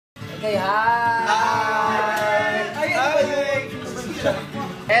Okay, hi!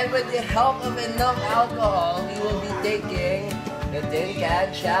 And with the help of enough alcohol, we will be taking the tin can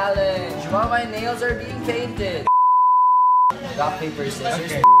challenge. While my nails are being painted. Rock, paper,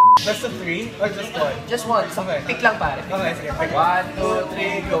 scissors. Okay. Best of 3 or just 1? Just one. Okay. Pick lang pare. Okay, sige. 1, 2,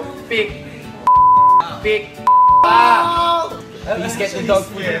 3, go. Pick. Pick. Ah! Please get the dog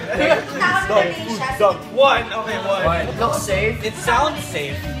food. Dog. 1. Okay, 1. It looks safe. It sounds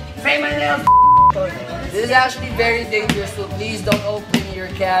safe. Pay my nails. This is actually very dangerous, so please don't open your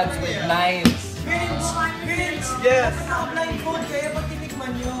cabs with knives. Vince! Yes!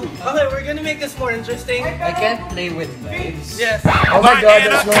 Okay, we're gonna make this more interesting. I can't play with knives. Yes. Oh my god,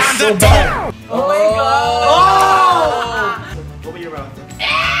 that smells so bad. Oh my god! Oh! Open your mouth.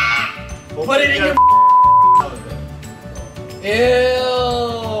 Put it in your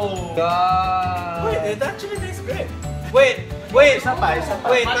Ew! God. Wait, it actually tastes great. Wait. Isa pa.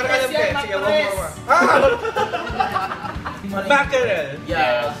 Wait, alam ko. Sige, one more. Mackerel.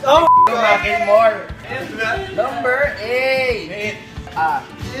 Yes. Oh Back in more. Number 8.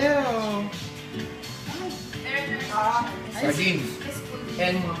 Sardines.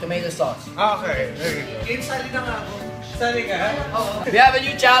 And tomato sauce. Okay, there you go. Sali na nga ako. Sali ka? Oo. We have a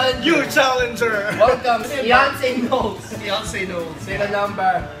new challenge. You challenger! Welcome, Beyonce knows. Beyonce knows. Say the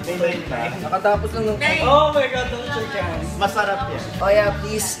number. Nakatapos lang ng... Oh my god, don't shake hands. Masarap yan. Oh yeah,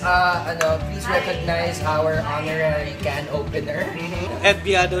 please, please recognize our honorary can opener. Ed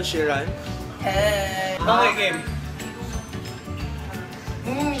Biado Shiran. Hey! Okay, game.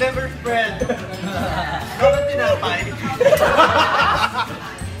 Never spread. Bakit tinapay?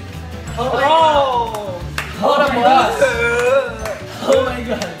 Oh! Hold on, boss! Oh my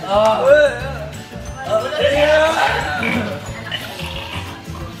god.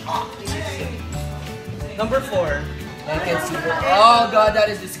 Number 4. I can see her. Oh god, that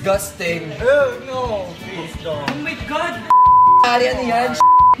is disgusting. Oh no! Please don't. Oh my god! Ari, ano yan?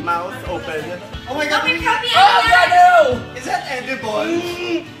 Mouth open. Oh my god! Oh god, no! Is that edible?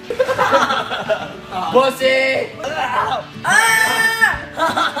 Bossy!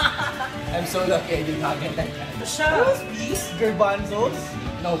 I'm so lucky I did not get that kind. Peas? Garbanzos?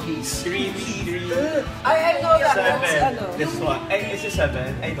 No peace. 3. I know that. 7. This one. Ay, is it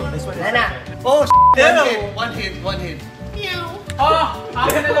 7? I know, this one is Nana. 7. Oh, One hit. Oh!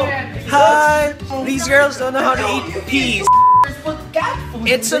 Akin na lang yan. Hi! These girls don't know how to eat peas. Put cat food.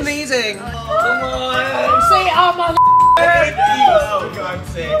 It's amazing. Come on! Say, mother. I hate peas. For God's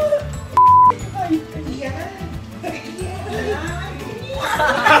sake.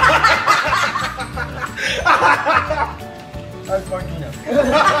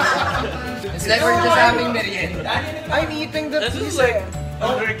 It's like we're just having merienda. I'm eating the peas. This is like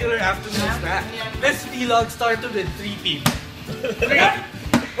a regular afternoon snack. This vlog started with 3 people.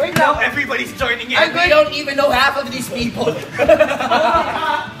 Wait, now everybody's joining in. We don't even know half of these people.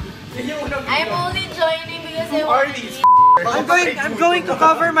 I'm only joining because I Who are want to these? eat. I'm going to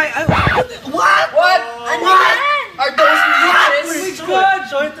cover my. What? What? Are those Oh leeches? my god!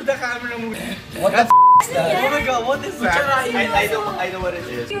 Show it to the camera. What the is that? Oh my god, what is that? I know what it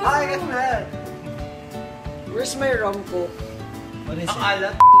is. I get mad. Where's my rum coke? What is Ang it?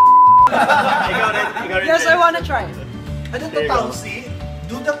 alat. I got it. Yes, I wanna try. Ano to, Tausi?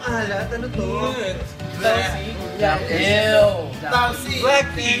 Dude, ang alat. Ano to? Tausi? Ew. Tausi.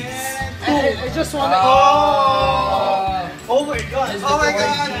 Black peas. I just wanna Oh my god. Oh my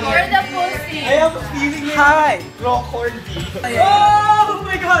god. You're the pussy. I have a feeling yun. Hi! Raw corned beef. Oh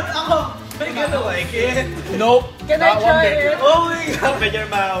my god. Ako. I'm gonna like it. Nope. Can I That one try better. it? Oh my god. Open your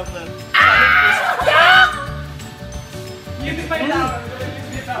mouth.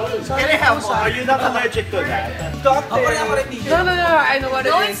 Can I have more? Are you not allergic to that? Stop No, I know what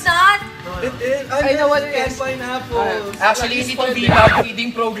it No, is. it's not. It is. I know what it is. Pineapple. Actually, ito be a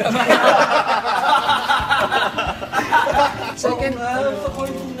feeding program. Second.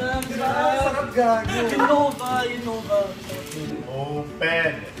 Sarap gago. Innova.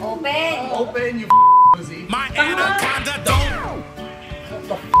 Open. Open. Open, you pussy. My anaconda don't.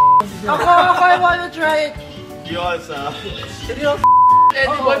 Ako, I wanna try it. You also.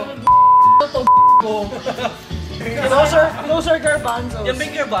 Anyone Closer garbanzos. Yung big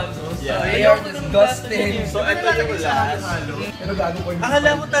garbanzos. Yeah. They are disgusting. So, ito yung last. Pero gago ko yung...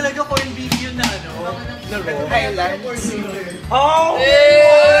 Akala mo talaga corned beef yun na ano? Na raw? Highlands. Oh!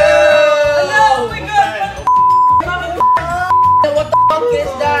 Oh my god! What the fuck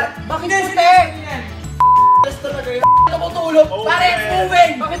is that? Bakit puti? That's talaga yun. Tumutulog. Pare, it's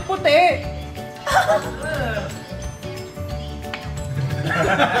moving! Bakit puti?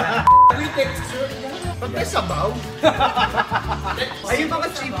 Ba't may sabaw? Ay, yung mga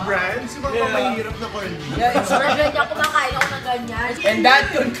cheap brands, yung mga mahirap na corn beef. Yeah, it's Ganyan kumakain ako ng ganyan. And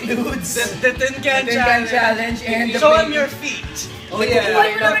that concludes The tin can challenge and the Show them your feet. Oh yeah.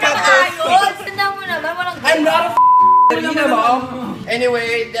 Huwag mo naman nakaayos. Tanda mo naman, walang I'm not a Rina, mom.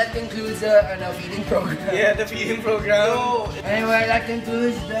 Anyway, that concludes the feeding program. Yeah, the feeding program. Anyway, that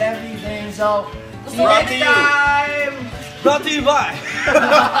concludes everything. So, see you Brought next to you. time. Brought to you by.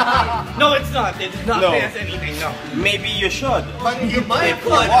 No, it's not. It did not No. pay us anything. No. Maybe you should. But you might If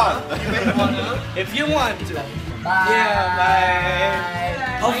you want. If you want to. Bye. Yeah,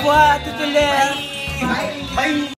 bye. Au revoir, tout à l'heure. Bye!